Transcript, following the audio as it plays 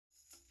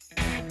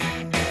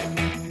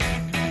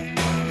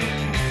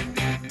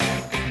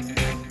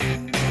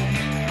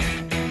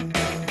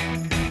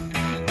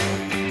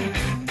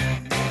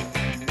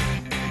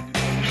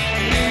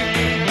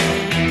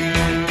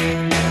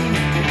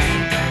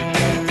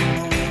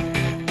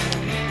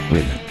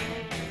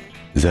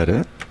Is that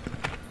it?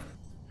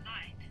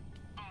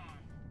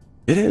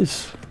 It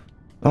is.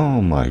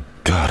 Oh my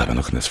god, I've been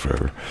looking at this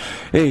forever.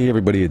 Hey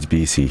everybody, it's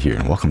BC here,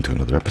 and welcome to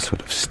another episode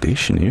of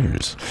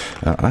Stationeers.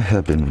 I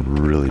have been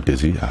really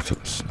busy after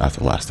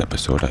the last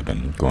episode. I've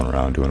been going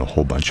around doing a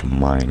whole bunch of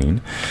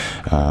mining.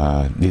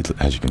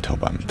 As you can tell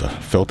by the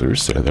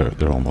filters,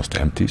 they're almost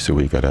empty, so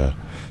we gotta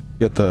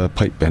get the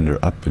pipe bender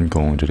up and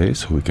going today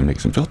so we can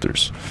make some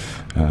filters.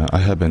 I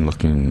have been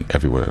looking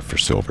everywhere for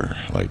silver,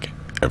 like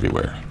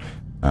everywhere.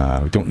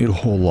 We don't need a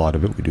whole lot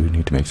of it. We do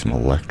need to make some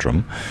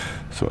electrum,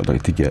 so I'd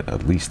like to get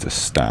at least a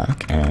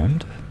stack,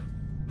 and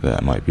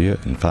that might be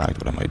it. In fact,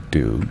 what I might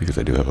do, because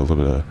I do have a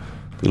little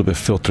bit of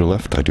filter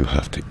left, I do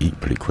have to eat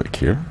pretty quick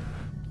here.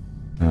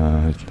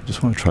 I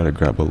just want to try to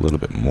grab a little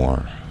bit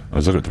more. I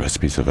was looking at the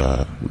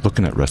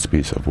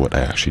recipes of what I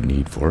actually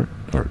need for it,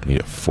 or need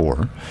it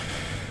for,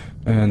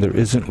 and there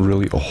isn't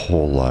really a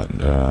whole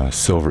lot.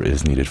 Silver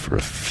is needed for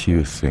a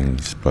few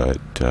things, but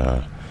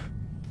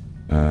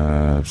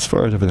as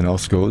far as everything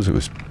else goes, it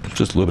was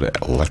just a little bit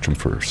of electrum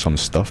for some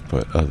stuff,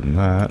 but other than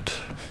that,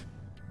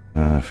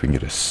 if we can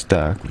get a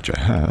stack, which I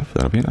have,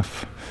 that'll be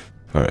enough.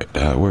 Alright,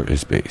 where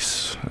is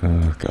base?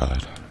 Oh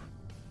god.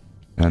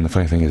 And the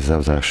funny thing is, I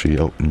was actually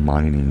out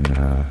mining,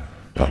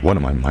 one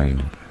of my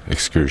mining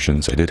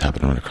excursions. I did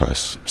happen to run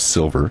across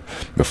silver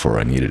before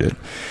I needed it,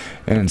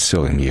 and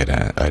silly me, I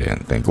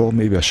didn't think, well,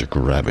 maybe I should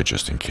grab it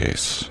just in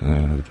case.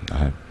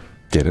 I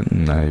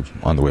didn't, and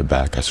on the way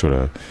back, I sort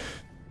of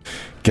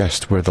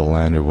guessed where the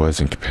lander was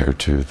and compared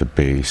to the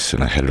base,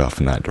 and I headed off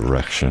in that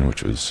direction,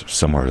 which was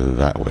somewhere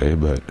that way,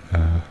 but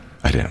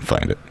I didn't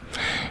find it.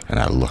 And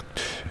I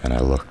looked, and I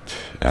looked,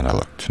 and I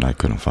looked, and I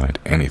couldn't find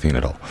anything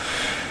at all.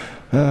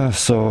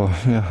 So,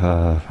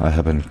 yeah, I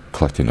have been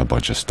collecting a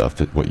bunch of stuff.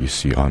 That what you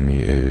see on me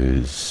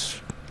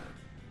is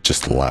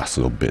just the last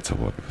little bits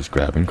of what I was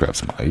grabbing. Grab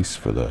some ice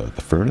for the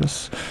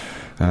furnace.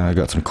 I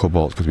got some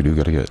cobalt, because we do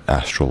got to get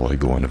astroloy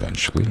going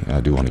eventually.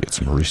 I do want to get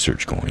some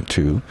research going,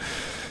 too.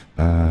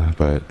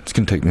 But it's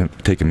going to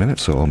take a minute,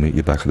 so I'll meet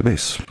you back at the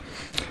base.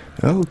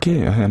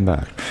 Okay, I am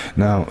back.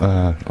 Now,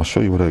 I'll show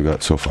you what I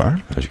got so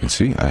far. As you can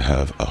see, I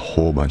have a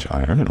whole bunch of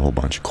iron and a whole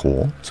bunch of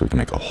coal, so we can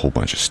make a whole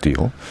bunch of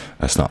steel.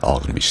 That's not all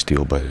going to be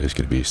steel, but it is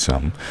going to be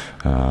some.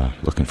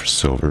 Looking for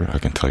silver, I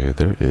can tell you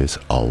there is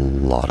a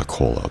lot of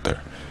coal out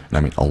there. And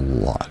I mean a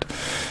lot.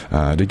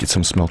 I did get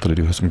some smelted. I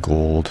do have some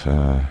gold.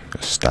 A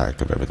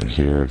stack of everything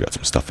here. Got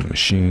some stuff in the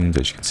machines,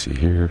 as you can see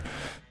here.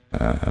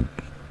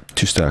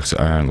 2 stacks of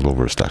iron, a little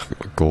over a stack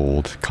of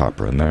gold,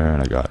 copper in there,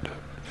 and I got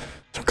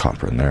some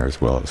copper in there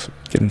as well. So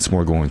getting some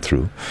more going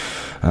through.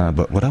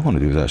 But what I want to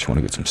do is I actually want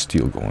to get some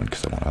steel going,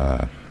 because I want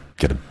to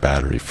get a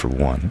battery for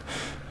one.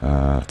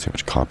 Let's see how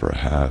much copper I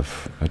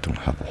have. I don't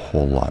have a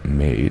whole lot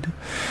made.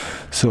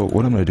 So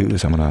what I'm going to do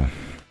is I'm going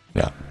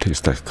to take a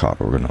stack of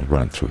copper. We're going to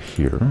run it through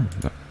here.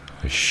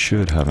 I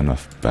should have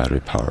enough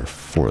battery power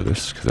for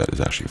this, because that is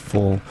actually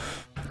full.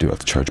 I do have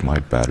to charge my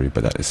battery,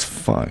 but that is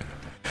fine.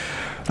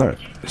 Alright,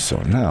 so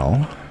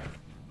now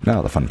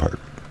the fun part.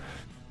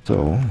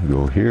 So, we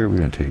go here, we're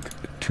going to take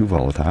 2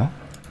 volatile,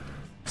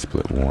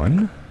 split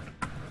 1,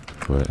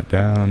 put it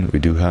down. We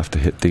do have to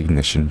hit the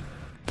ignition,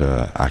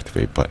 the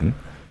activate button,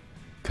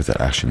 because that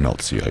actually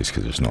melts the ice,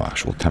 because there's no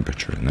actual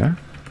temperature in there.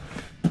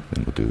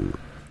 Then we'll do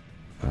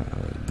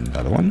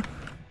another one.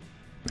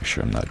 Make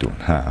sure I'm not doing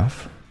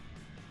half.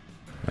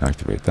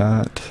 Activate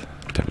that,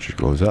 temperature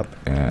goes up,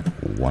 and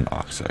 1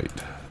 oxide.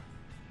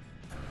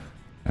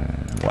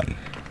 And 1.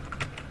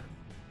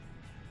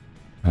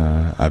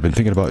 I've been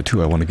thinking about it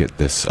too. I want to get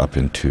this up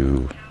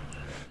into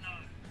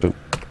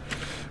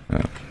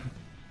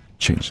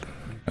change.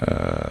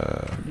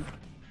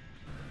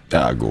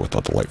 I'll go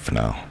without the light for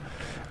now.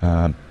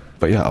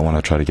 But yeah, I want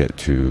to try to get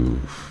to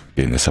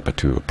getting this up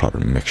into a proper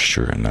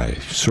mixture, and I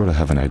sort of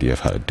have an idea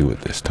of how to do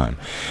it this time.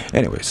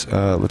 Anyways,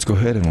 let's go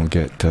ahead and we'll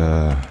get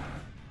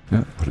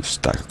put a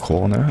stack of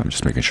coal in there. I'm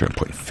just making sure I'm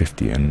putting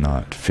 50 and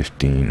not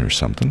 15 or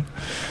something.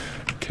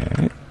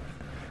 Okay,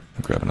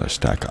 I'll grab another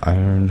stack of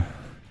iron.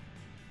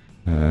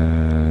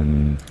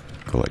 And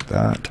go like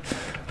that.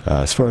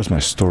 As far as my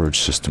storage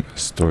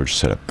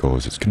setup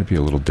goes, it's going to be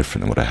a little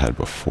different than what I had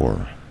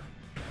before,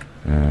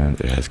 and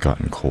it has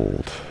gotten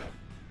cold.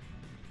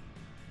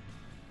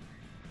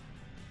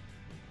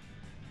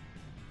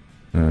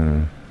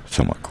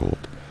 Somewhat cold.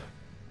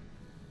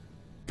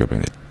 Gotta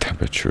bring the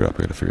temperature up.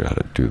 I gotta figure out how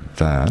to do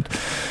that.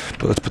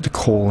 But let's put the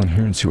coal in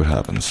here and see what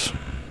happens.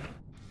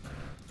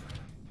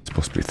 It's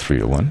supposed to be 3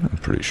 to 1, I'm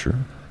pretty sure.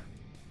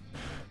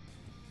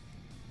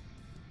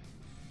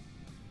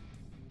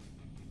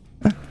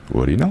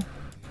 What do you know?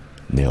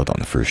 Nailed on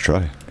the first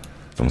try.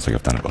 It's almost like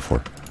I've done it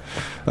before.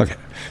 Okay,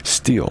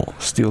 steel.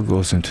 Steel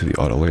goes into the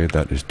auto lathe.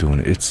 That is doing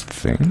its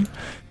thing.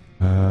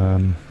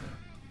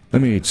 Let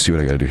me see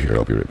what I gotta do here.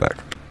 I'll be right back.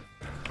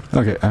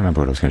 Okay, I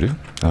remember what I was gonna do.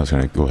 I was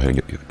gonna go ahead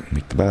and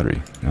make the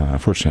battery.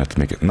 Unfortunately, I have to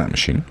make it in that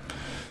machine.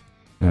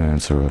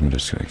 And so I'm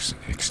just gonna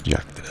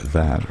eject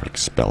that, or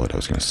expel it, I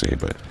was gonna say,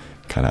 but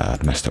kind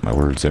of messed up my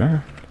words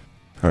there.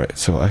 Alright,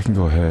 so I can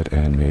go ahead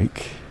and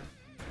make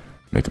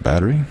a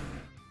battery.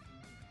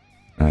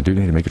 I do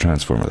need to make a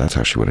transformer. That's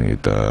actually what I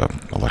need the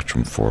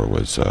electrum for,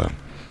 was, oh,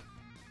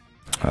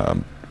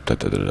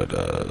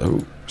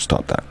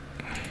 stop that.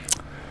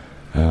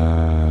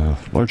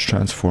 Large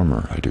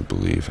transformer, I do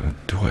believe.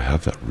 Do I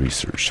have that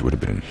researched? It would have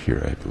been in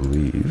here, I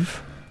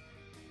believe.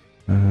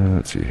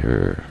 Let's see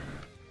here.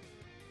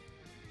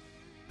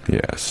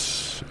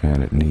 Yes,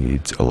 and it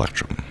needs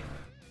electrum.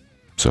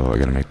 So I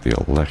gotta make the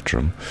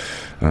electrum.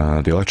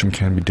 The electrum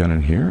can be done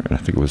in here, and I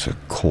think it was a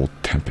cold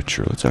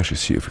temperature. Let's actually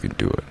see if we can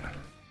do it.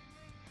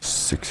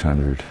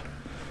 600.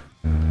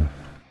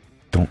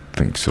 Don't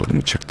think so. Let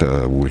me check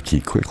the wiki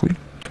quickly.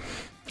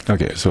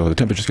 Okay, so the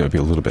temperature's gotta be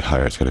a little bit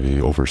higher. It's gotta be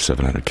over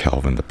 700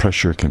 Kelvin. The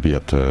pressure can be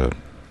up to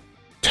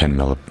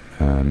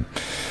 10,000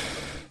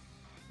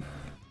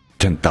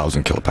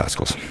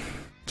 kilopascals.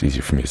 It's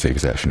easier for me to say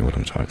because I actually know what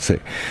I'm trying to say.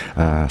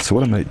 So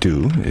what I might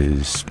do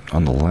is,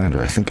 on the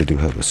lander, I think I do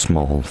have a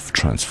small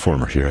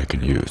transformer here I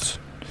can use.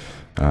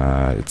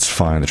 It's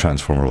fine, the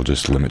transformer will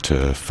just limit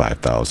to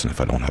 5,000. If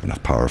I don't have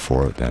enough power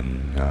for it,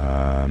 then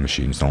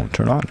machines don't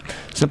turn on.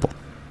 Simple.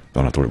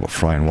 Don't have to worry about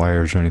frying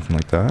wires or anything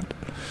like that.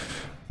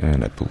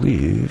 And I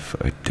believe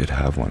I did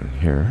have one in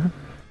here.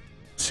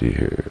 Let's see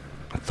here.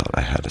 I thought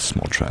I had a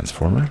small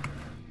transformer.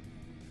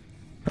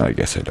 I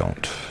guess I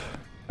don't.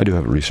 I do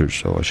have it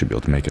researched, so I should be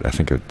able to make it. I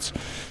think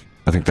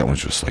that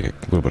one's just like a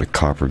little bit of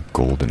copper,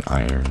 gold, and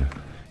iron.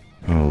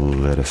 Oh,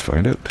 let us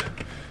find out.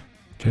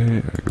 Okay,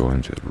 I go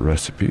into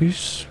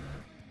recipes.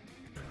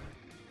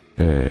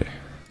 Okay,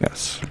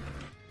 yes.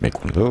 Make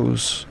one of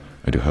those.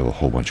 I do have a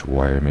whole bunch of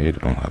wire made.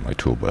 I don't have my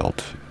tool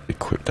belt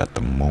equipped at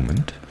the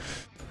moment.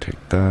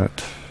 Take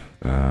that.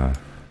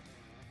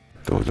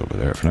 Those over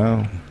there for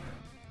now.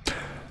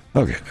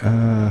 Okay,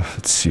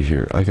 let's see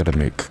here. I gotta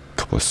make a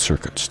couple of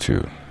circuits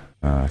too.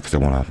 Because I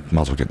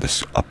might as well get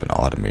this up and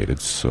automated,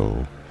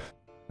 so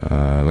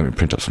let me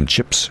print out some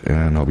chips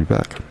and I'll be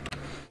back.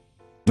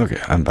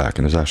 Okay, I'm back,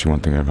 and there's actually one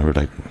thing I remembered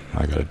I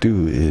gotta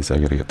do is I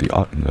gotta get the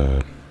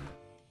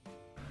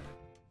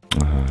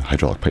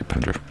hydraulic pipe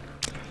bender.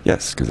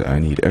 Yes, because I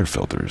need air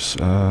filters.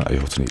 I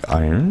also need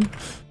iron.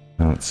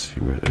 Now let's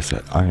see, where is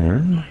that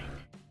iron?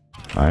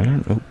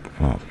 Iron? Oh,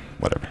 well,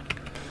 whatever.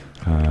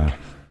 Yeah,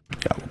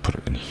 we'll put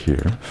it in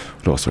here.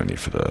 What else do I need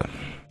for the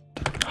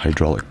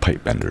hydraulic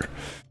pipe bender?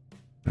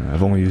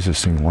 I've only used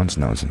this thing once,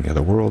 and that was in the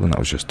other world, and that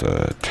was just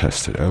to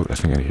test it out. I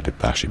think I need to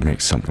actually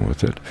make something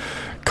with it.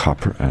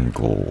 Copper and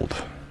gold.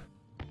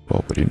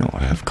 Well, what do you know?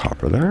 I have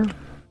copper there.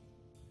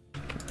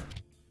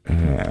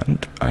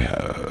 And I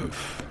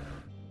have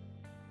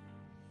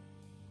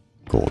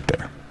gold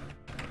there.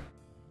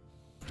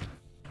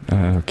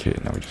 Okay,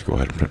 now we just go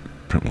ahead and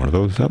print one of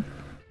those up.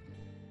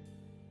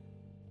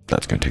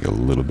 That's going to take a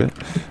little bit.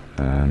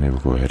 Maybe we'll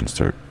go ahead and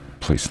start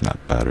placing that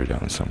battery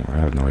down somewhere.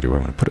 I have no idea where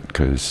I'm going to put it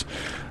because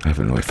I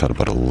haven't really thought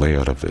about a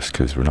layout of this,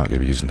 because we're not going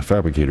to be using the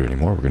fabricator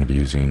anymore. We're going to be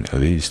using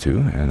these two,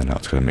 and then now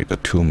it's going to make the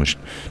tool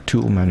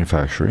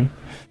manufacturing.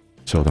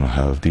 So then I'll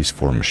have these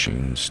 4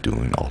 machines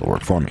doing all the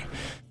work for me.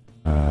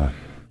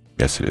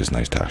 Yes, it is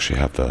nice to actually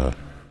have the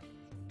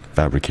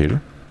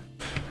fabricator.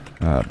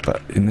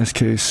 But in this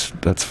case,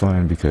 that's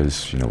fine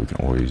because, you know, we can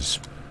always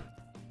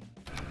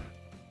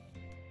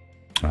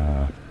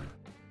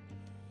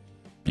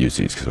use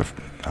these because they're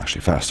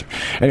actually faster.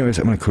 Anyways,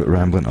 I'm going to quit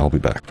rambling. I'll be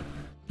back.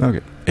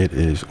 Okay, it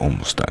is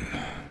almost done.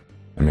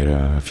 I made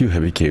a few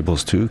heavy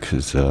cables too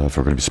because if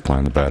we're going to be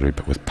supplying the battery,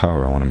 but with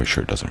power, I want to make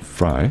sure it doesn't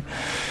fry.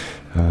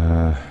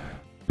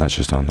 That's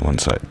just on the one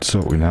side.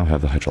 So we now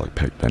have the hydraulic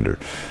pipe bender.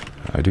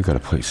 I do got to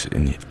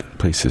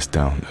place this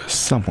down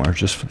somewhere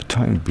just for the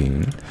time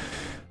being.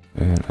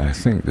 And I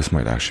think this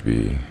might actually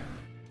be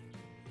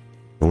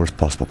the worst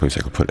possible place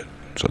I could put it.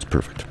 So it's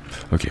perfect.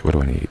 Okay, what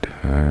do I need?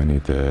 I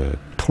need the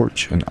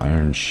torch and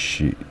iron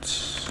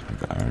sheets. I've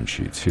got iron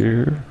sheets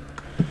here.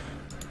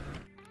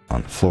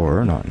 On the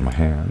floor, not in my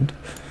hand.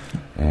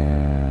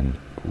 And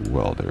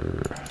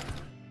welder.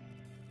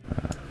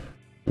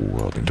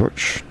 Welding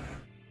torch.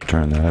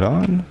 Turn that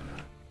on.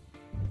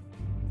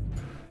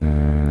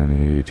 And I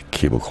need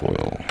cable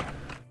coil.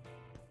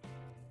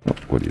 Oh,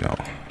 what do you know?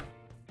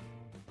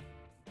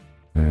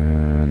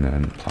 And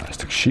then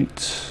plastic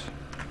sheets,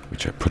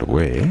 which I put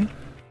away.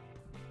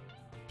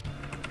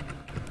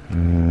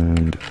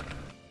 And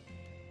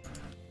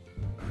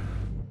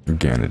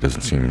again, it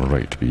doesn't seem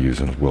right to be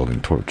using a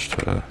welding torch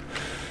to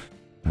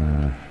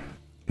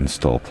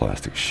install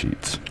plastic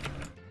sheets.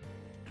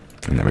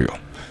 And there we go.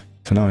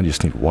 So now I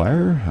just need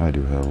wire. I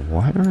do have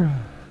wire.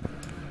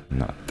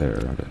 Not there.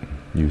 I'm gonna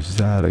use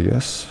that, I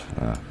guess.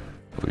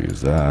 We'll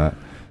use that.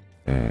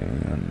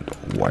 And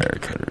wire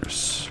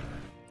cutters.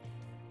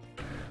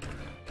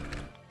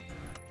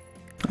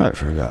 I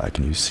forgot I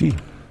can use C.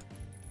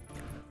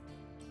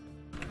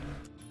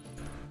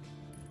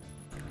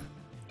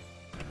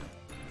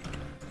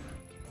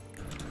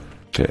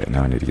 Okay,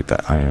 now I need to get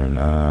that iron.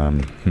 I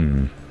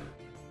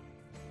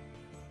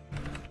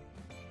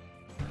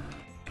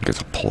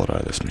guess I'll pull it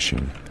out of this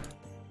machine.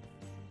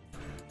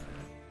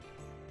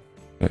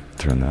 Okay,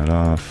 turn that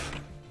off.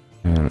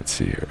 And let's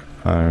see here.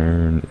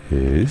 Iron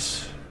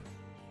is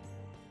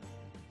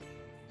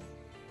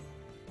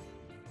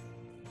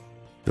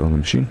still in the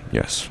machine?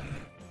 Yes.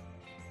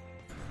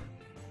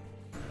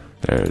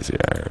 There's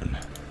the iron.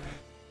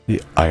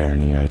 The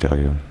irony, I tell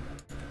you.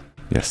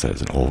 Yes, that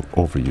is an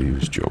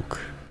overused joke.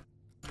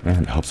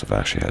 And it helps if I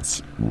actually had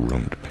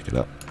room to pick it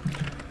up.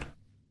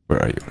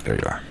 Where are you? There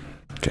you are.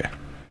 Okay.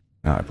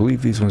 Now, I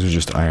believe these ones are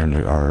just iron.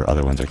 There are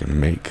other ones I can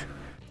make.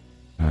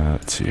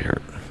 Let's see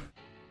here.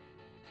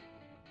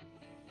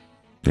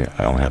 Yeah,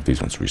 I only have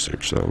these ones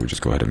researched, so we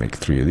just go ahead and make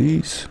 3 of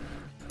these.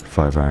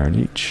 5 iron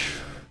each.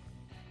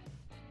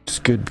 It's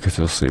good because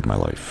it'll save my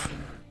life.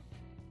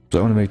 So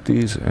I want to make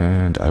these,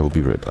 and I will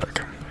be right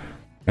back.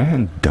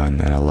 And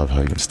done. And I love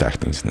how you can stack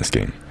things in this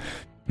game.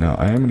 Now,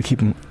 I am going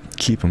to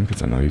keep them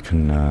because I know you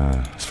can,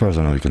 as far as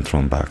I know, you can throw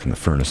them back in the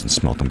furnace and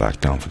smelt them back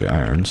down for the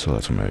iron, so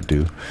that's what I'm going to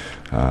do.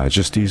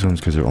 Just these ones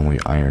because they're only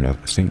iron. I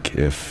think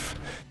if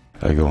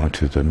I go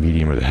onto the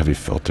medium or the heavy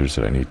filters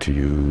that I need to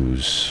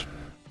use,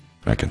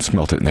 I can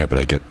smelt it in there, but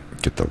I get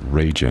the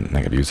reagent, and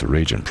I got to use the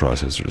reagent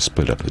processor to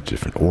split up the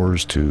different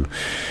ores to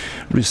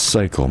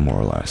recycle more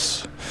or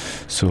less.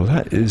 So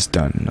that is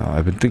done. Now,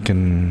 I've been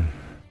thinking,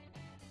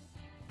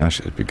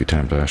 actually it'd be a good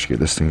time to actually get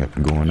this thing up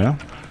and going now.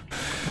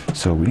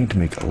 So we need to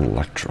make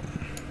electrum.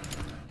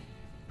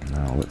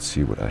 Now let's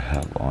see what I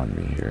have on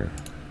me here.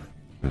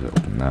 Let's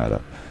open that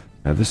up.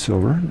 I have the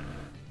silver.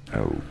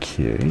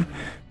 Okay.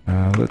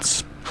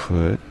 Let's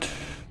put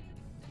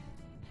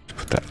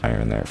that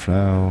iron there for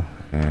now.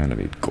 And I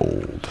need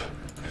gold.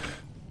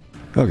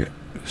 Okay,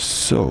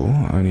 so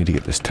I need to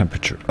get this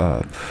temperature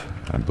up.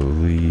 I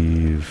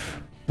believe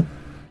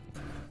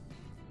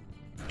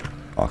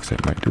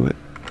oxide might do it.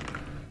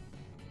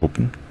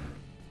 Open.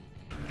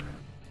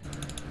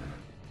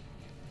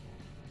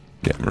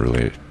 Yeah, I'm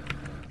really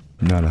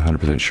not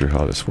 100% sure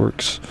how this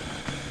works.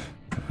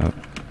 But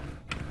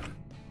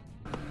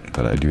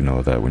I do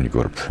know that when you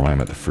go to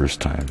prime it the first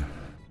time,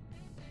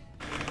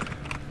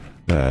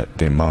 that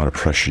the amount of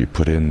pressure you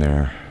put in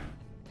there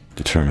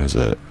determines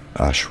the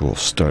actual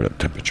startup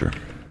temperature.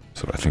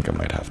 So I think I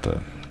might have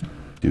to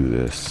do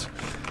this.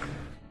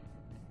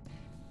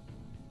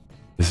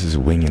 This is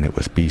winging it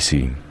with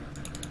BC.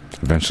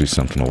 Eventually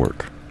something will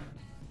work.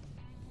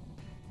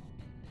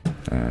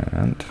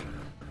 And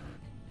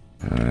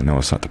no,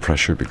 it's not the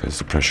pressure, because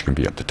the pressure can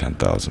be up to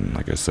 10,000,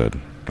 like I said.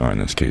 Or in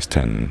this case,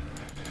 10.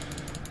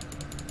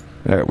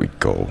 There we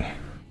go.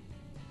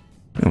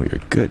 And we are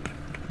good.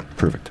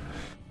 Perfect.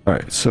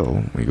 Alright,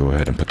 so we go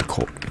ahead and put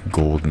the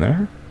gold in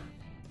there.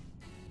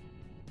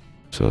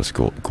 So let's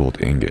gold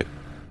ingot.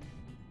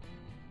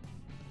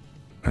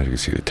 As you can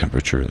see, the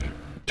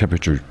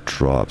temperature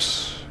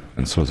drops,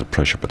 and so does the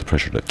pressure, but the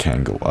pressure that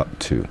can go up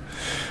too.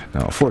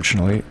 Now,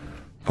 fortunately,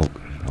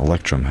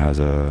 electrum has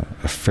a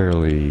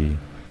fairly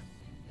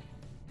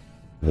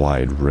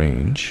wide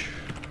range.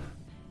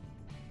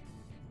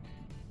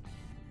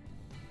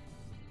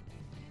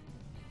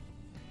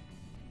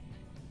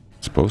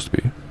 It's supposed to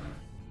be.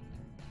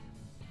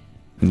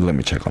 Let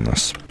me check on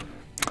this.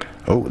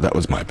 Oh, that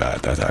was my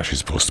bad. That's actually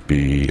supposed to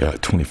be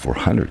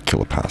 2400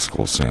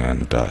 kilopascals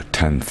and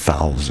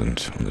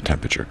 10,000 on the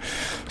temperature.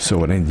 So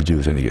what I need to do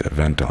is I need to get a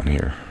vent on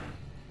here.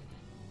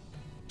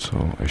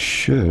 So I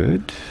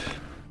should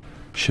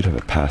have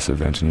a passive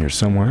vent in here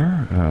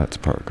somewhere. It's a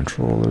power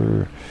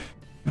controller.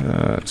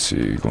 Let's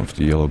see, going for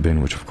the yellow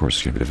bin, which of course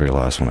is going to be the very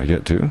last one I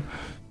get to.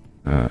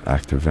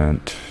 Active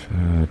vent.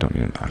 I don't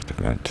need an active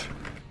vent.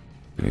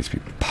 It needs to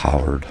be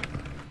powered.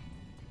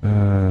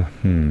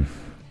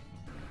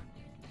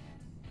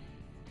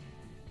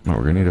 Well,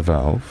 we're gonna need a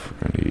valve.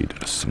 We're gonna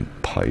need some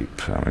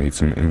pipe. I'm gonna need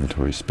some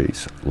inventory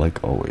space,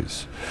 like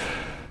always.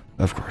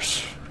 Of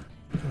course.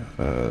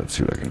 Let's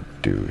see what I can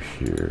do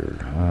here.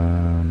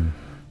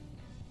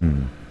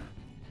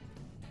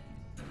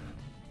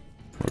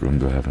 What room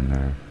do I have in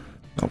there?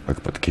 Oh, I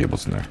can put the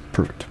cables in there.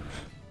 Perfect.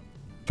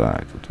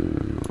 That will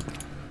do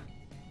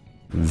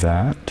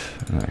that,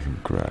 and I can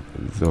grab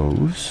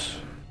those.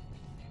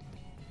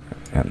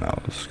 And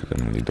those, because I'm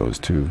going to need those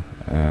too.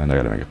 And I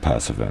got to make a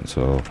passive vent,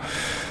 so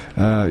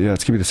yeah,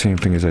 it's going to be the same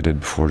thing as I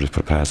did before. Just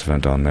put a passive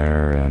vent on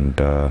there and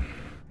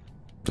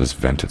just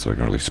vent it so I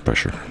can release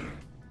pressure.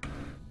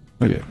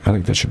 Okay, I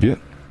think that should be it.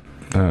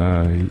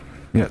 Yeah,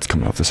 it's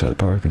coming off the side of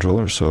the power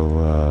controller,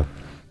 so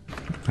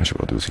actually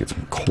what I'll do is get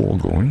some coal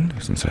going,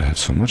 since I have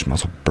so much, might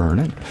as well burn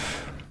it.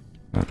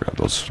 I'll grab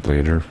those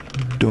later.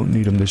 Don't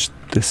need them this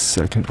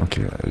second.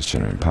 Okay, that is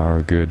generating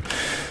power. Good.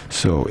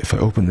 So if I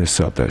open this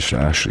up, that should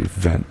actually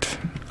vent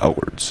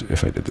outwards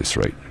if I did this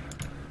right.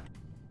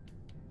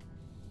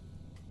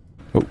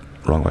 Oh,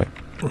 wrong way.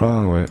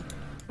 Wrong way.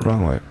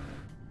 Wrong way.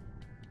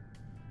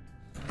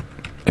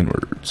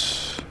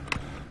 Inwards.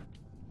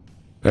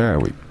 There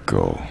we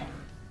go.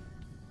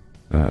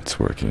 That's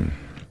working.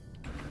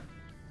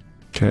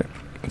 Okay,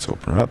 let's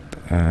open her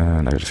up,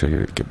 and I just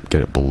gotta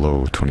get it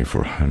below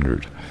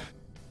 2400.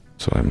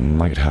 So I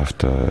might have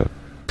to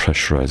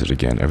pressurize it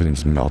again.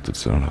 Everything's melted,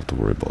 so I don't have to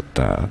worry about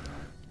that.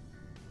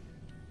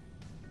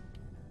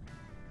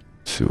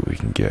 Let's see what we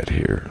can get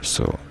here.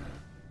 So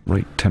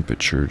right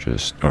temperature,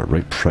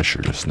 right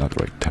pressure, just not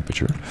the right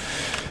temperature.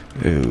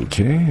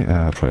 Okay,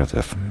 probably have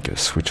to get a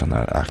switch on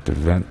that active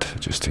vent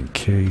just in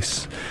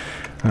case.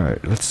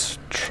 Alright, let's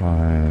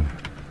try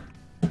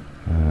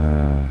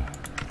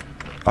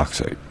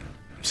oxide.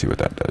 See what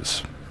that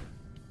does.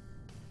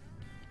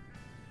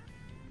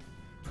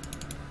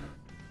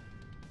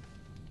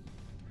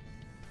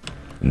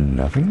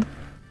 Nothing.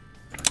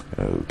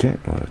 Okay,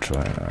 we'll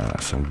try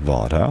some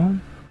volatile.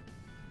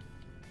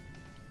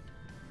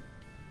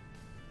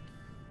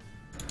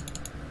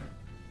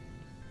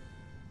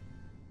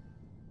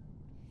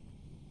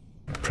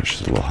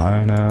 Pressure's a little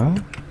high now.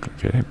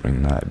 Okay,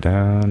 bring that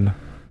down.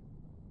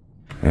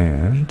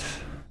 And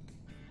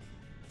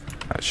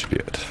that should be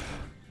it.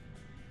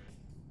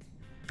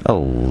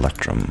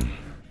 Electrum.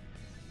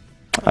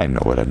 I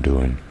know what I'm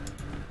doing.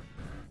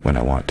 When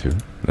I want to,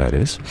 that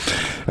is.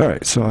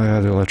 Alright, so I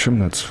have the electrum,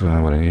 that's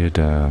what I needed.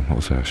 What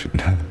was I actually,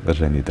 what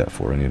did I need that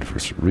for? I needed it for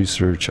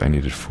research, I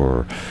needed it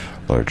for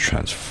large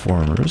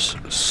transformers,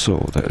 so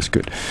that is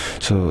good.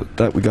 So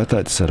that we got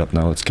that set up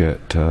now, let's get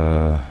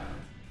some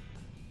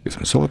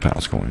solar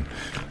panels going.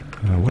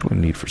 What do I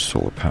need for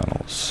solar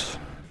panels?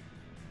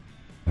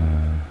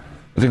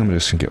 I think I'm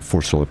just going to get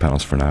 4 solar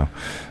panels for now.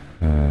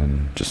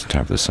 And just in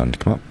time for the sun to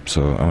come up.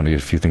 So I want to get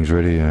a few things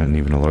ready and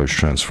even a large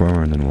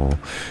transformer, and then we'll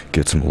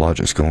get some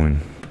logics going.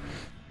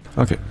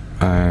 Okay,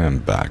 I am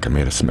back. I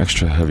made some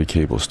extra heavy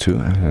cables too,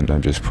 and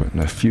I'm just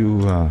putting a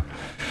few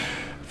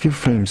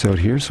frames out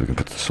here so we can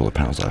put the solar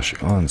panels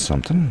actually on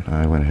something.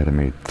 I went ahead and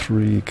made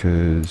 3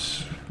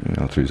 because, you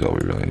know, 3 is all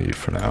we really need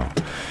for now.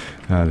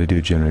 They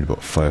do generate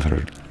about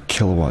 500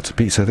 kilowatts a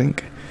piece, I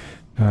think.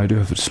 I do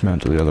have to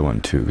dismantle the other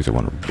one too because I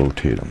want to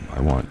rotate them.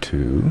 I want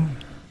to...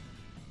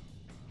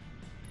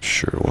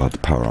 Sure, we'll have the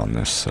power on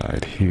this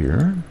side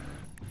here.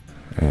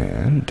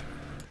 And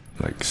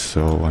like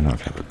so. I know I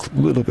can have it a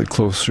little bit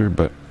closer,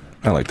 but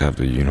I like to have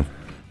the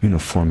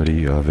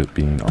uniformity of it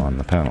being on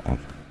the panel.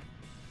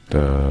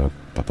 The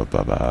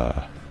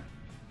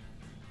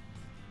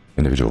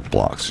individual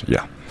blocks,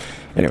 yeah.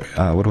 Anyway,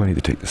 what do I need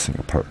to take this thing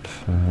apart?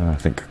 I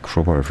think a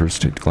crowbar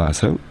first, take the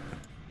glass out.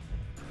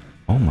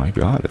 Oh my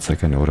god, it's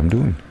like I know what I'm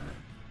doing.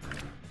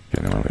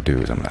 Okay, now what I'm going to do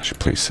is I'm going to actually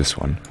place this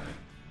one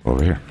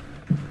over here.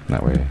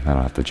 That way I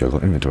don't have to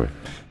juggle inventory.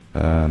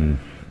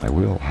 I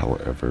will,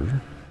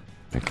 however,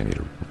 I think I need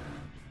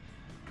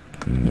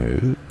a...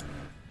 No.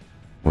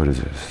 What is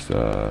this?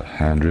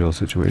 Handrail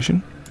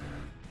situation?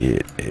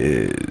 It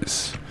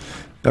is.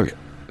 Okay,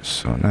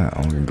 so now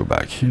I'm going to go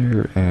back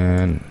here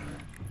and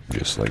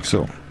just like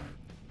so.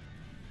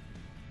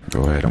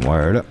 Go ahead and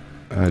wire it up.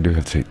 I do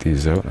have to take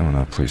these out. I'm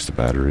going to place the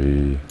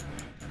battery.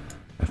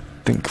 I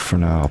think for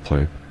now I'll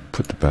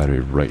put the battery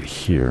right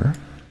here.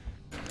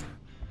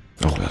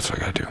 Oh, that's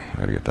what I gotta do.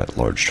 I gotta get that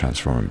large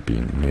transformer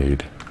being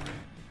made.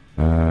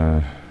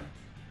 Yeah.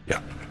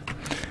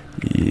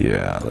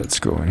 Yeah, let's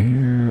go in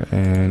here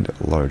and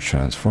large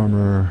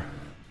transformer.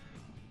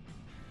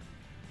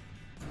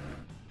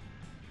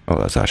 Oh,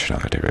 that's actually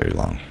not gonna take very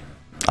long.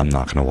 I'm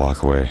not gonna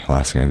walk away.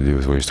 Last thing I do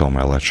is waste all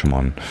my electrum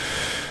on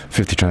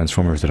 50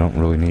 transformers I don't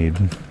really need.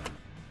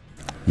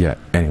 Yeah,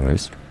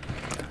 anyways.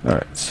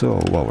 Alright, so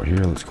while we're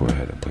here, let's go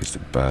ahead and place the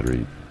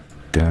battery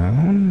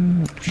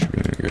down. Should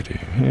be good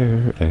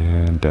here,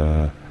 and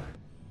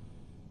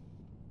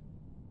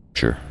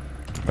sure,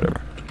 whatever.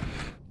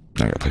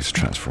 I gotta place a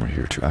transformer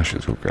here too. Actually,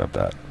 let's go grab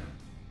that.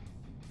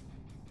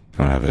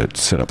 I don't have it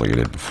set up like I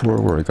did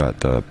before, where I got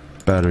the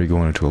battery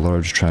going into a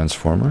large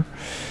transformer,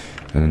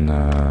 and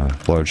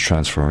large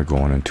transformer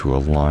going into a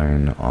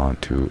line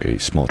onto a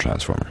small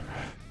transformer.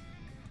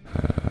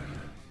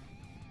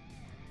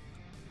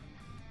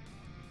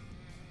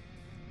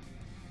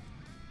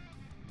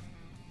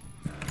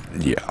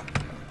 Yeah.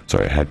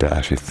 Sorry, I had to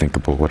actually think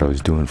about what I was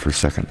doing for a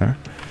second there.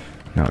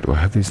 Now, do I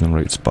have these in the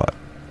right spot?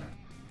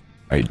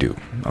 I do.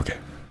 Okay.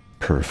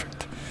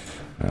 Perfect.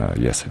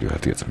 Yes, I do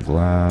have to get some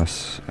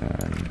glass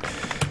and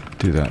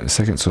do that in a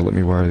second. So let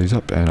me wire these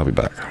up and I'll be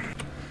back.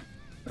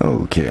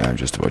 Okay, I'm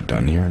just about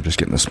done here. I'm just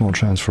getting the small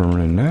transformer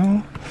in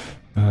now.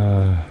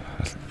 I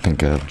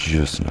think I have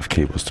just enough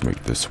cables to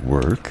make this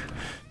work.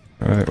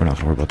 Alright, we're not going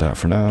to worry about that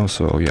for now.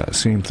 So yeah,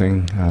 same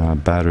thing.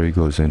 Battery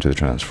goes into the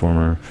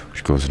transformer,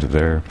 which goes into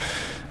there.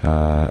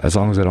 As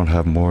long as I don't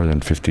have more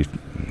than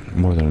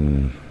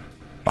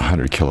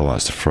 100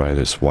 kilowatts to fry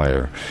this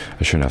wire,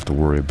 I shouldn't have to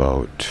worry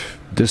about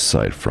this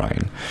side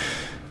frying.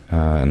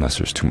 Unless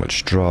there's too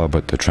much draw,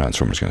 but the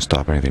transformer's going to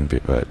stop anything.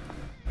 But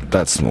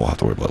that's we'll have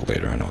to worry about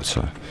later. I know it's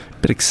a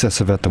bit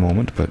excessive at the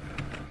moment, but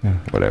yeah,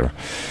 whatever.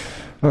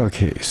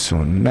 Okay,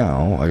 so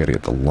now I got to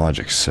get the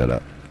logic set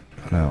up.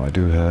 Now I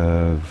do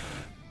have...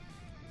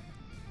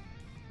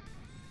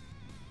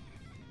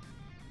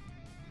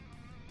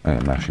 I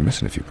am actually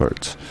missing a few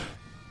parts.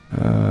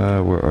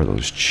 Where are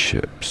those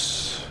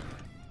chips?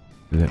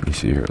 Let me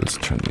see here. Let's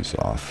turn these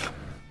off.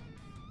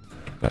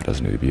 That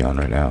doesn't need to be on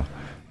right now.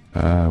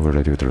 What did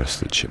I do with the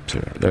rest of the chips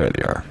here? There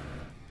they are.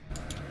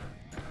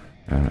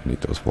 And I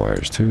need those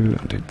wires too.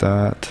 I'll take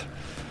that.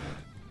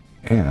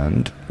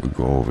 And we'll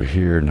go over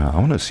here. Now I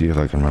want to see if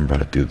I can remember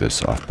how to do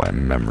this off by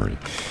memory.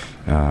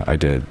 I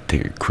did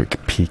take a quick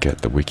peek at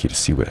the wiki to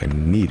see what I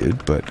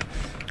needed, but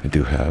I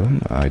do have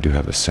them. I do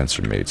have a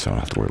sensor made, so I don't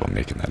have to worry about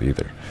making that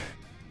either.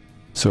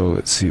 So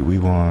let's see, we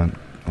want,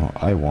 well,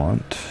 I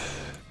want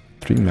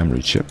 3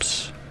 memory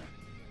chips.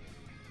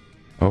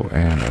 Oh,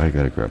 and I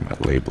gotta grab my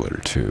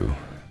labeler too.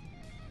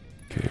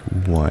 Okay,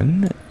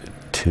 1,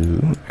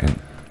 2,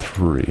 and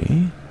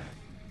 3.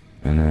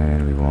 And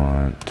then we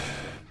want,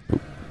 oh,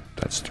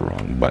 that's the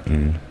wrong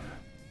button.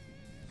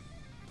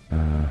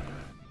 I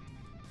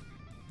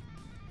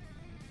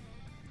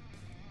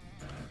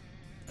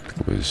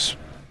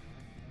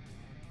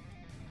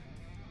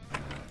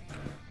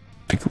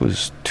think it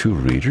was 2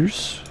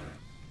 readers,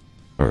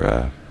 or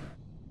I'm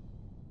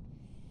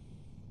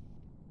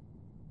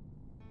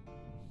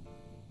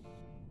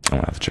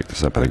gonna have to check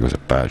this up. I think it was a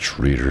batch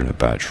reader and a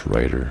batch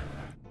writer.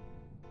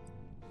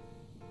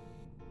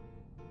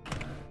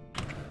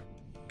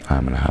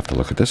 I'm gonna have to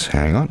look at this.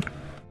 Hang on.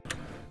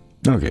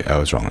 Okay, I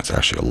was wrong. It's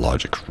actually a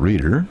logic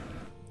reader.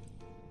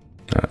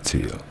 Let's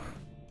see.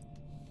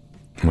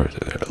 Where's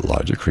it?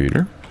 Logic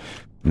reader.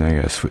 Now I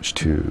gotta switch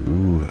to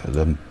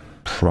the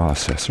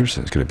processor,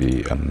 so it's gonna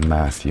be a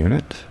math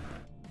unit.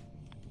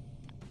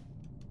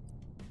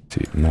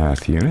 Let's see,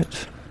 math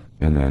unit,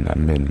 and then a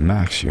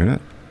min-max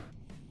unit,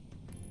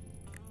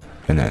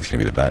 and then it's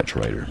gonna be the batch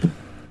writer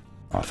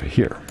off of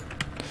here.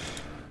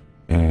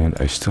 And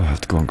I still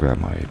have to go and grab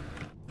my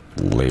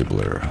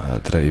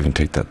labeler. Did I even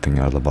take that thing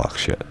out of the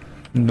box yet?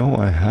 No,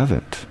 I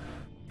haven't.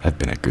 I've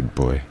been a good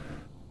boy.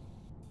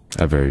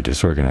 A very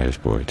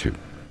disorganized boy, too.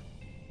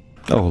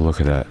 Oh, look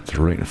at that. It's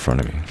right in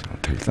front of me. So I'll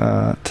take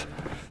that.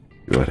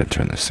 Go ahead and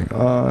turn this thing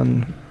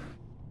on.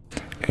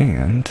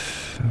 And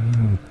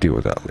deal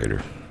with that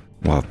later.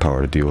 We'll have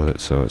power to deal with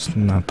it, so it's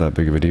not that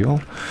big of a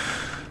deal.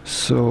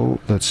 So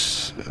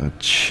let's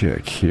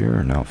check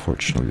here. Now,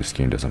 fortunately, this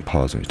game doesn't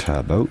pause when you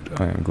tab out.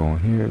 I am going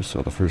here.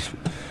 So the first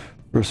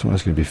one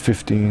is going to be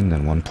 15,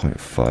 then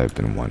 1.5,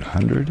 then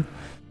 100.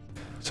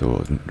 So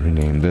we'll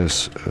rename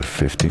this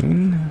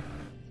 15.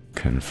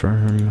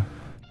 Confirm.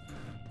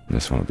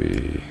 This one will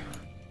be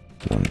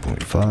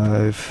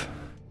 1.5.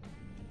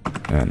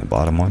 And the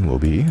bottom one will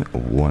be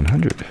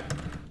 100.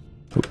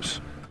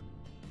 Oops.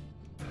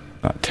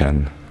 Not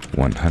 10,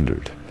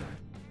 100.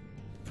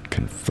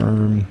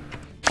 Confirm.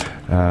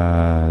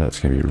 That's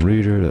going to be a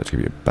reader. That's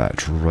going to be a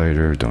batch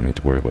writer. Don't need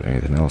to worry about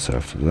anything else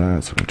after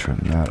that. So we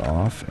turn that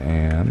off.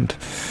 And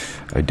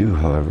I do,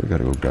 however, got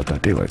to go grab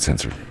that daylight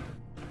sensor.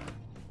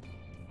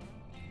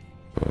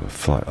 So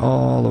fly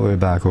all the way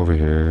back over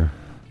here.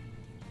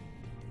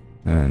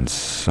 And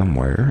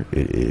somewhere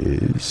it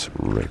is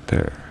right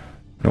there.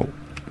 Nope.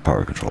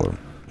 Power controller.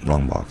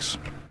 Wrong box.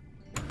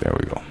 There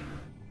we go.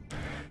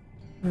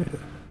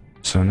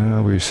 So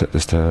now we set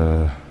this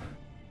to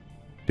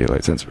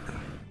daylight sensor.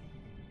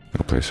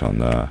 I'll place on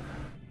the,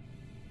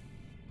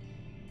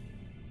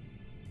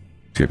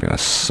 it's gonna be on the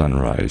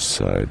sunrise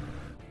side.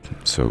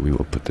 So we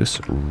will put this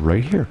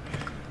right here.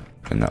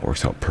 And that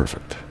works out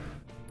perfect.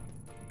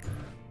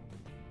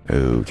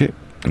 Okay,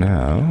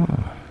 now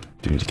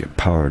do need to get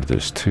power to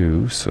this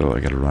too, so I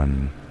gotta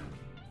run.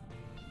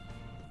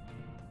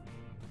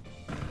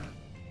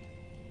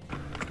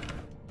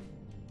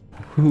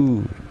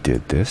 Who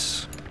did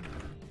this?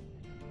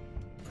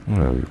 What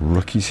are we,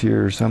 rookies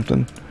here or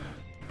something?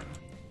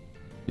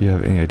 You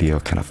have any idea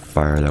what kind of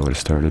fire that would have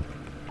started?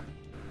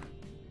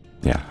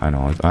 Yeah, I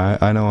know.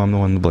 I know I'm the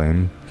one to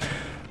blame.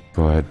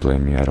 Go ahead,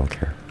 blame me. I don't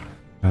care.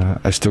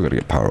 I still gotta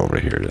get power over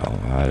here, though.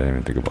 I didn't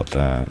even think about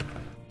that.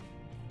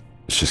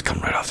 Let's just come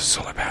right off the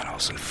solar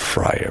panels and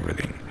fry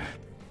everything.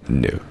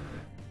 No.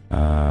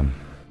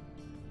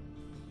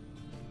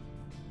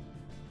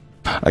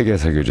 I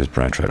guess I could just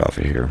branch right off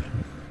of here.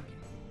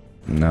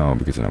 No,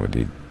 because then I would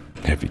need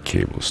heavy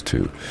cables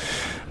too.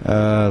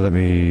 Let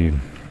me... I'm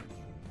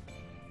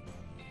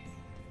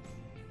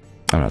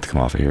gonna have to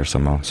come off of here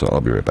somehow, so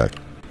I'll be right back.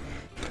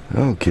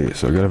 Okay,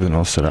 so I got everything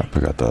all set up. I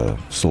got the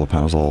solar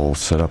panels all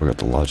set up. I got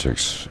the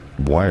logics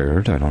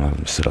wired. I don't have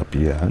them set up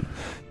yet.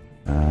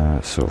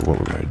 So what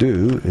we're gonna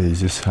do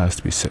is this has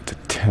to be set to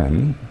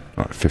 10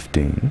 or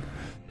 15.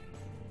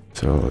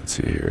 So let's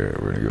see here.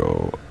 We're gonna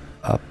go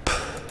up.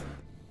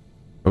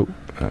 Oh,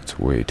 that's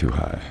way too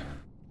high.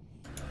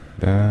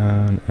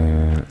 Down,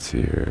 and let's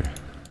see here.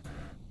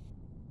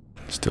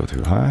 Still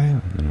too high.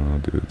 And I'll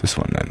do this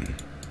one then.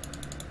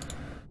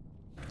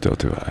 Still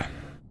too high.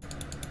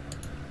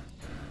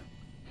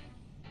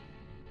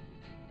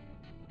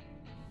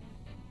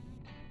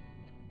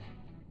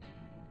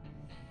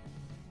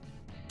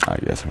 I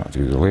guess I'm going to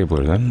use a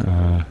labeler then.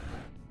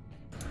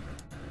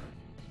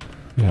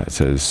 Yeah, it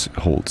says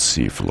hold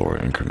C for lower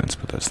increments,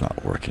 but that's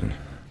not working.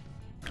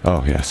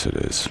 Oh, yes, it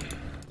is.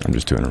 I'm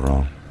just doing it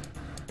wrong.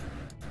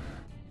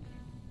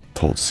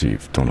 Hold C,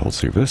 don't hold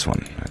C for this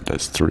one. It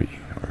does 3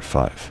 or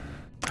 5.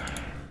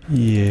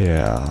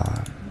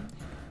 Yeah.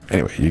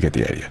 Anyway, you get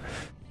the idea.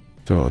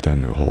 So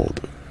then we'll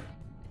hold,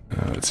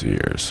 let's see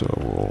here, so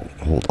we'll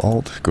hold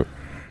Alt, go,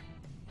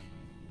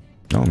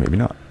 no, maybe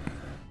not.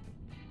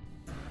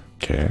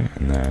 Okay,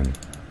 and then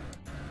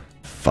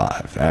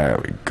 5,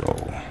 there we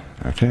go.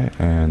 Okay,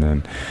 and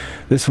then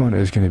this one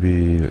is going to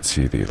be, let's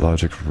see, the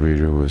logic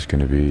reader was going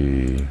to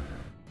be,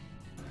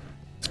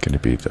 it's going to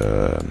be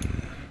the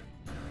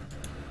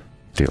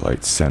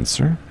daylight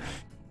sensor.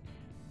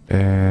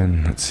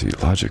 And let's see,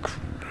 logic,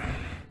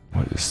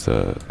 what is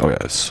the, oh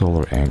yeah,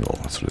 solar angle,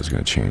 that's what it's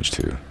going to change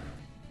to.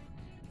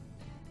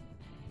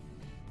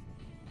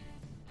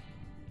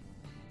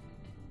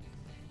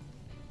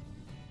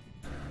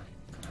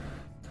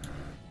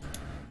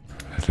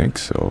 I think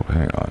so,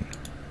 hang on.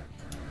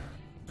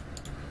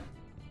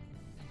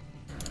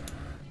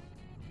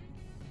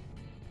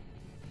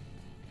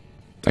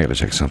 I gotta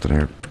check something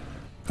here.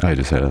 I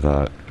just had a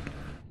thought.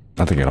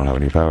 I think I don't have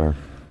any power.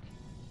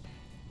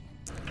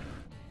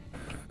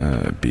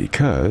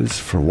 Because,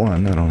 for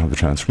one, I don't have the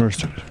transformers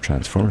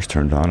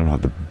turned on. I don't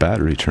have the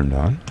battery turned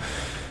on.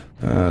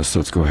 So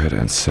let's go ahead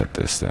and set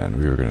this then.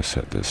 We were going to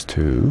set this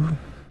to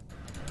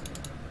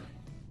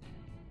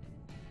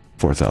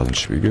 4,000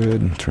 should be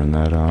good. Turn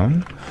that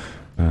on.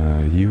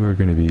 You are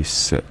going to be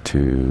set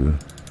to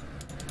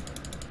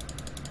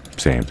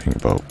same thing,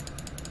 about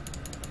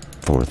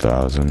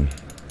 4,000.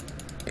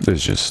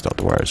 This just stop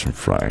the wires from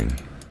frying.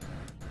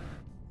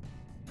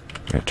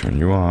 Okay, turn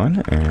you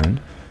on,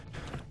 and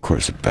of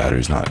course the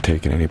battery's not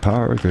taking any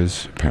power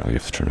because apparently you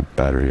have to turn the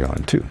battery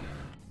on too.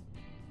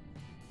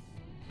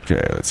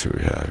 Okay, let's see what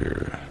we have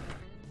here.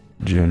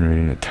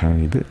 Generating a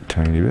tiny bit,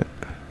 tiny bit.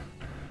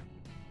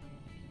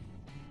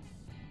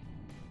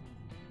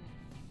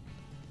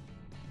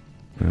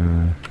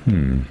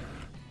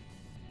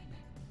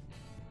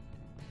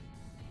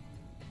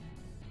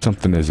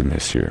 Something is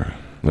amiss here.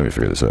 Let me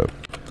figure this out.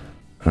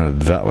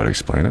 That would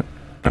explain it.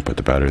 I put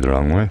the battery the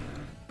wrong way.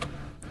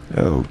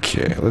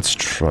 Okay, let's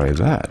try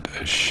that,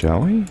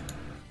 shall we?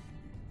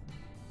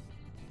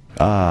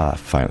 Ah,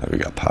 finally we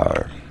got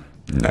power.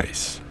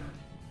 Nice.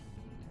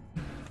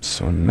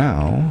 So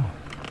now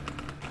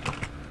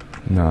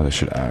this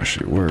should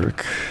actually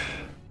work.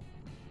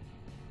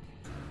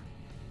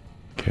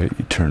 Okay,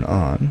 you turn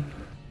on.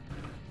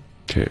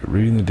 Okay,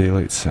 reading the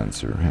daylight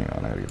sensor. Hang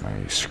on, I gotta get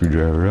my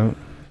screwdriver out.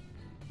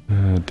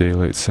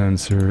 Daylight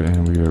sensor,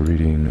 and we are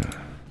reading.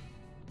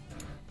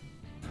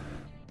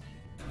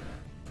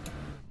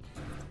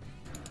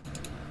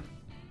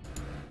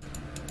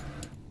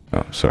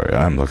 Oh, sorry,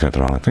 I'm looking at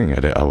the wrong thing.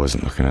 I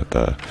wasn't looking at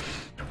the,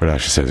 what it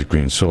actually says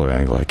green solar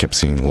angle. I kept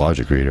seeing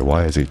logic reader.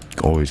 Why is it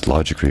always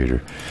logic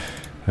reader?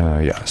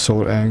 Yeah,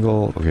 solar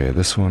angle. Okay,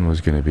 this one was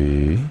going to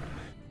be,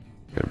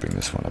 gotta bring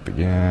this one up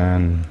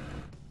again.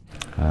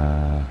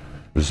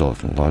 Result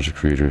from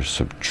logic reader,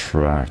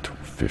 subtract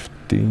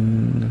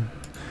 15.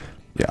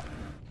 Yeah,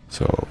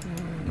 so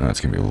that's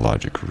going to be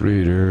logic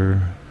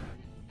reader.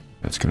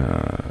 That's going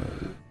to,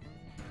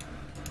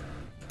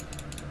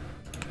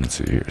 let's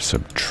see here,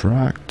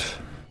 subtract,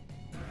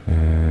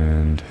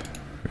 and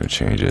I'm going to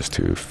change this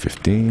to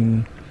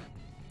 15.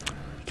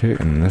 Okay,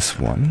 and this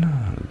one,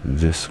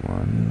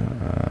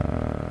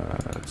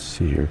 let's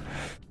see here.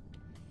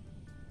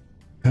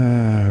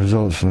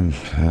 Results from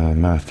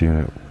math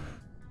unit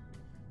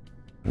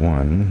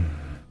 1.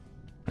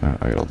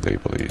 I gotta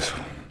label these.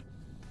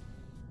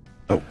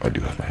 Oh, I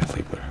do have my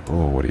labeler.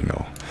 Oh, what do you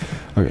know?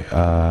 Okay,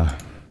 oh,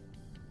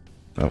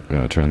 we're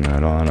gonna turn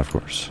that on, of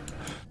course.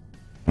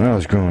 When I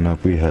was growing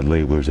up, we had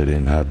labelers that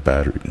didn't have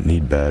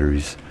need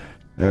batteries.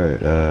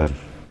 Alright,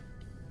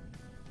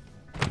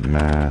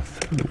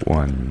 math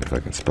 1, if I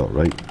can spell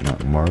right, not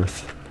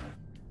Marth.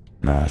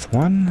 Math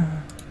 1.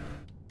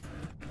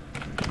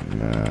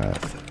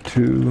 Math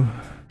 2.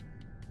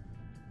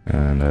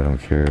 And I don't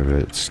care if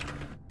it's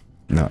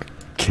not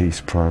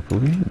cased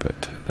properly,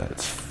 but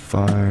that's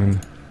fine.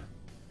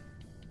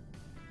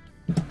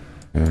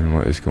 And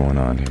what is going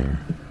on here?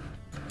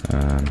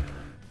 Oh,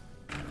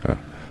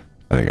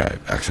 I think I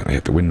accidentally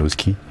hit the Windows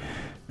key.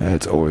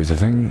 That's always a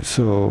thing.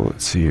 So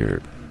let's see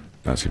here.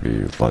 That's gonna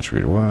be logic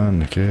reader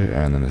 1, okay,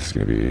 and then this is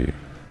gonna be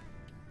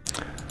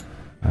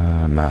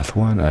math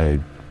 1. I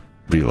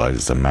realize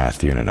it's a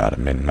math unit, not a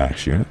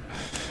min-max unit.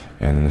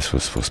 And then this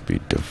was supposed to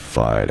be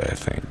divide, I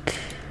think.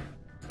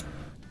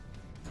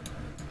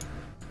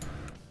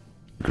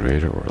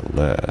 Greater or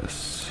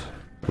less.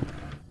 Oh.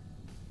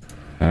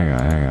 Hang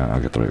on,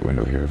 I'll get the right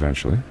window here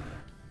eventually.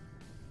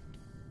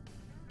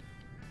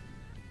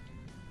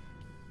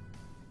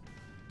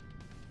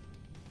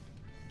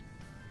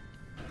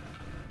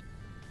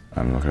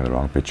 I'm looking at the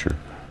wrong picture.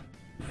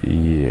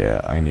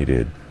 Yeah, I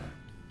needed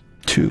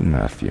 2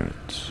 math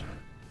units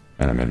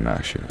and a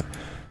min-max unit.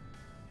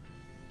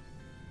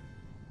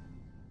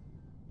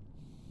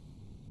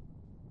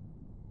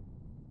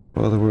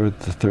 Well, where'd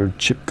the third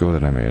chip go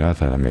that I made? I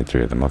thought I made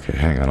 3 of them. Okay,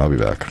 hang on, I'll be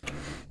back.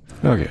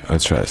 Okay,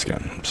 let's try this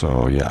again.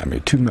 So yeah, I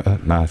made 2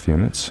 math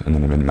units and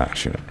then a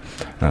min-max unit.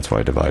 And that's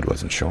why divide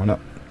wasn't showing up.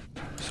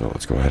 So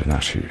let's go ahead and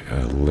actually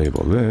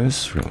label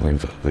this. We're going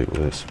to label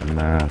this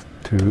math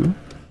 2.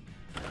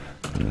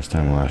 And this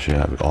time we'll actually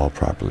have it all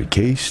properly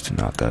cased.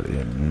 Not that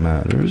it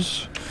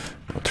matters.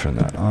 We'll turn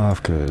that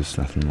off because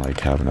nothing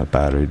like having a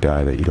battery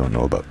die that you don't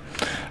know about.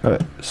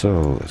 Alright,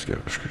 so let's get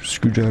a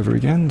screwdriver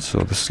again. So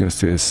this is going to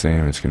stay the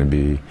same. It's going to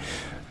be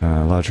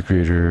Logic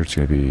reader, it's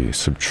going to be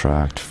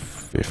subtract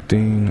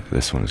 15.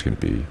 This one is going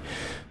to be,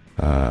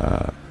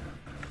 I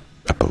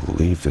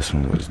believe this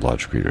one was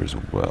logic reader as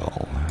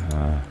well.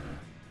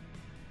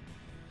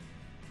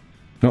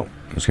 No,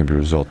 it's going to be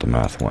result of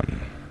math 1.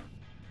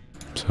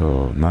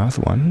 So math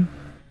 1 is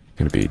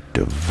going to be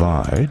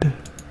divide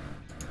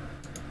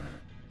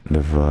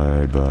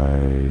by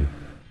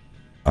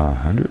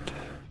 100.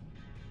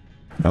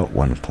 No,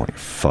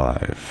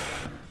 1.5.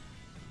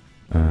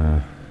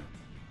 Hang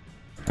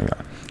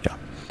on. Yeah.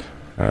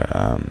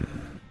 Alright,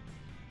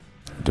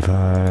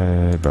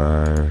 divide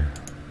by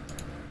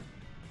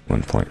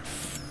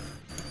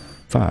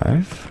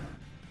 1.5.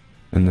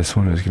 And this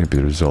one is going to be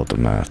the result of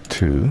math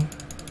 2.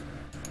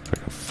 If I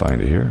can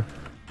find it here.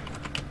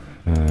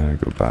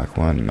 Go back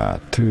one,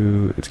 math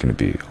 2. It's going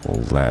to be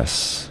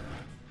less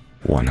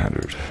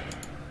 100.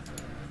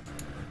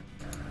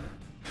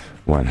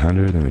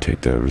 100, then we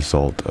take the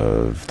result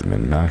of the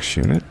min-max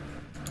unit.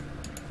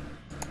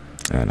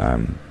 And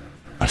I'm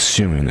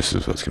assuming this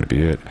is what's going to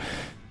be it.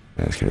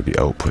 And it's going to be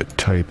output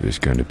type is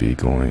going to be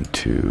going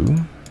to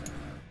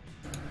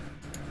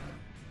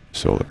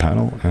solar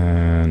panel,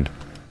 and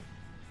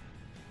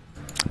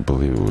I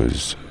believe it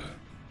was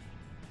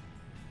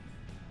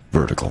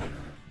vertical.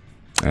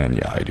 And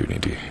yeah, I do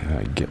need to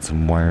get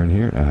some wire in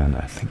here, and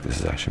I think this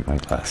is actually my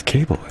last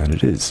cable, and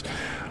it is.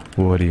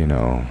 What do you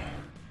know?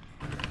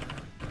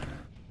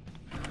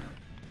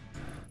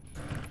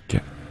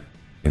 Get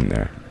in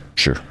there.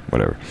 Sure,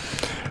 whatever.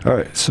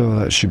 Alright, so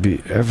that should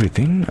be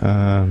everything.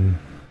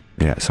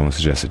 Yeah, someone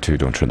suggested too,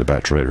 don't turn the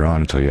battery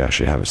on until you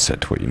actually have it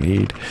set to what you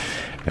need.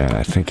 And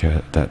I think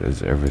that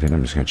is everything.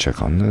 I'm just going to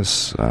check on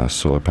this.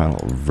 Solar panel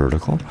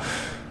vertical.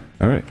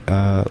 Alright,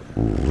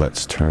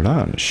 let's turn it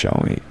on,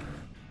 shall we?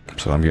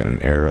 So I'm getting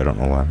an error. I don't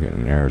know why I'm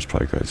getting an error. It's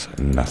probably because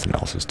nothing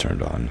else is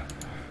turned on.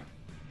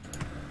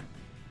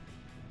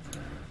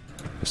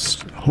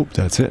 Just hope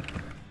that's it.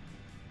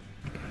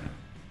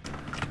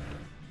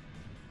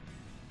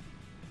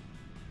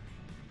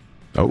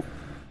 Oh.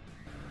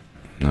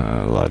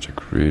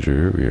 Logic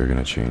reader. We are going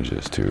to change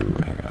this to,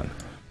 hang on.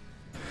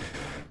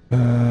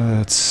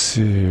 Let's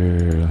see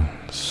here.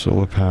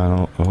 Solar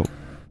panel. Oh.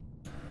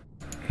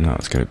 No,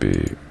 it's going to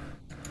be,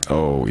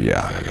 oh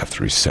yeah, I have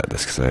to reset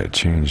this because I had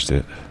changed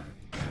it.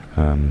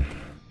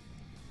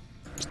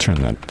 Let's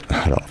turn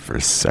that off for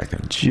a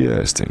second,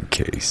 just in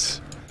case.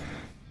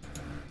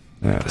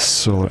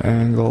 Solar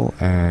angle,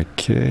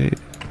 okay.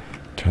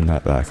 Turn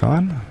that back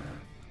on.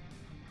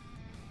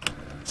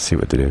 See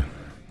what they do.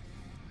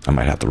 I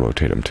might have to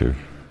rotate them too.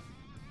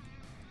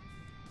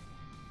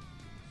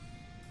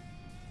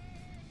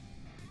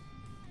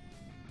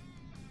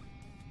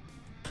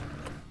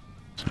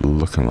 It's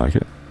looking like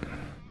it.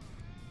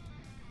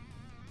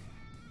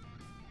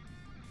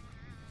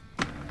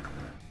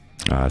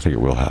 I think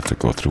it will have to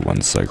go through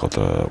one cycle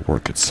to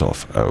work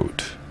itself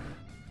out.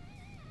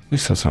 At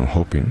least that's what I'm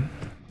hoping.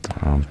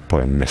 I'm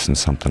probably missing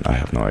something. I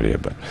have no idea,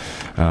 but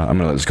I'm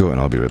gonna let this go and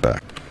I'll be right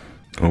back.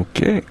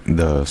 Okay,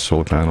 the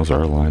solar panels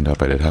are lined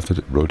up. I did have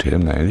to rotate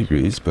them 90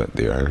 degrees, but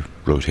they are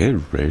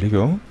rotated, ready to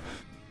go.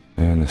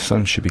 And the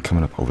sun should be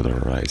coming up over the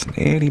horizon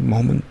any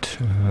moment.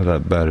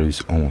 That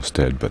battery's almost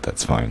dead, but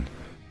that's fine.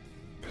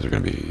 Because we're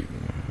gonna be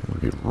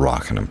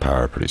rocking in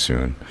power pretty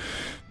soon.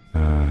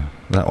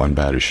 That one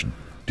battery should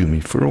do me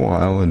for a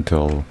while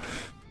until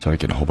I start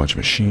getting a whole bunch of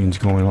machines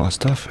going, all that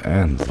stuff.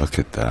 And look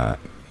at that,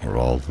 we're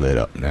all lit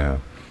up now.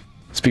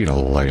 Speaking of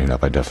lighting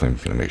up, I definitely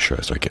am going to make sure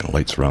I start getting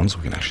lights around so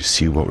we can actually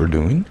see what we're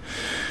doing.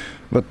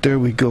 But there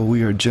we go,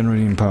 we are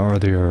generating power.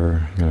 They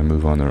are going to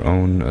move on their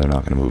own. They're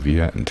not going to move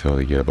yet until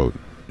they get about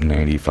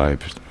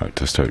 95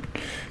 to start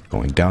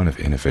going down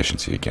in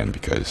efficiency again,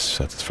 because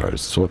that's as far as the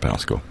solar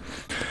panels go.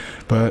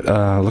 But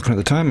looking at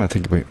the time, I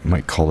think we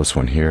might call this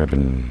one here. I've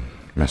been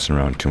messing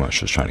around too much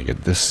just trying to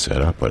get this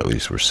set up, but at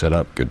least we're set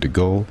up, good to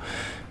go.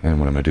 And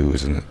what I'm going to do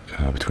is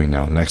between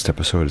now and the next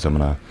episode is I'm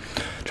going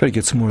to try to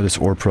get some more of this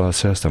ore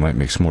processed. I might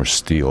make some more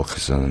steel,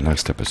 because in the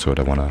next episode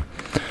I want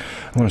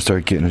to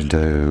start getting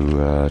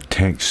into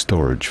tank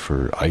storage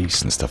for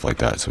ice and stuff like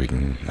that, so we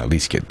can at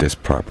least get this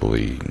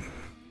properly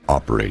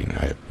operating.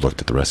 I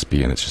looked at the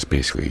recipe and it's just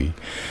basically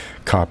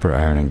copper,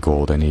 iron, and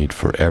gold I need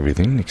for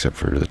everything except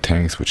for the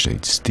tanks, which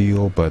need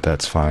steel, but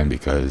that's fine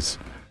because,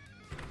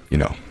 you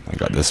know, I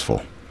got this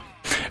full.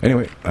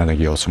 Anyway, I thank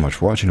you all so much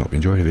for watching. Hope you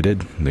enjoyed. If you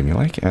did, leave me a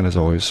like, and as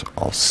always,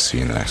 I'll see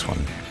you in the next one.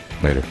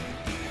 Later.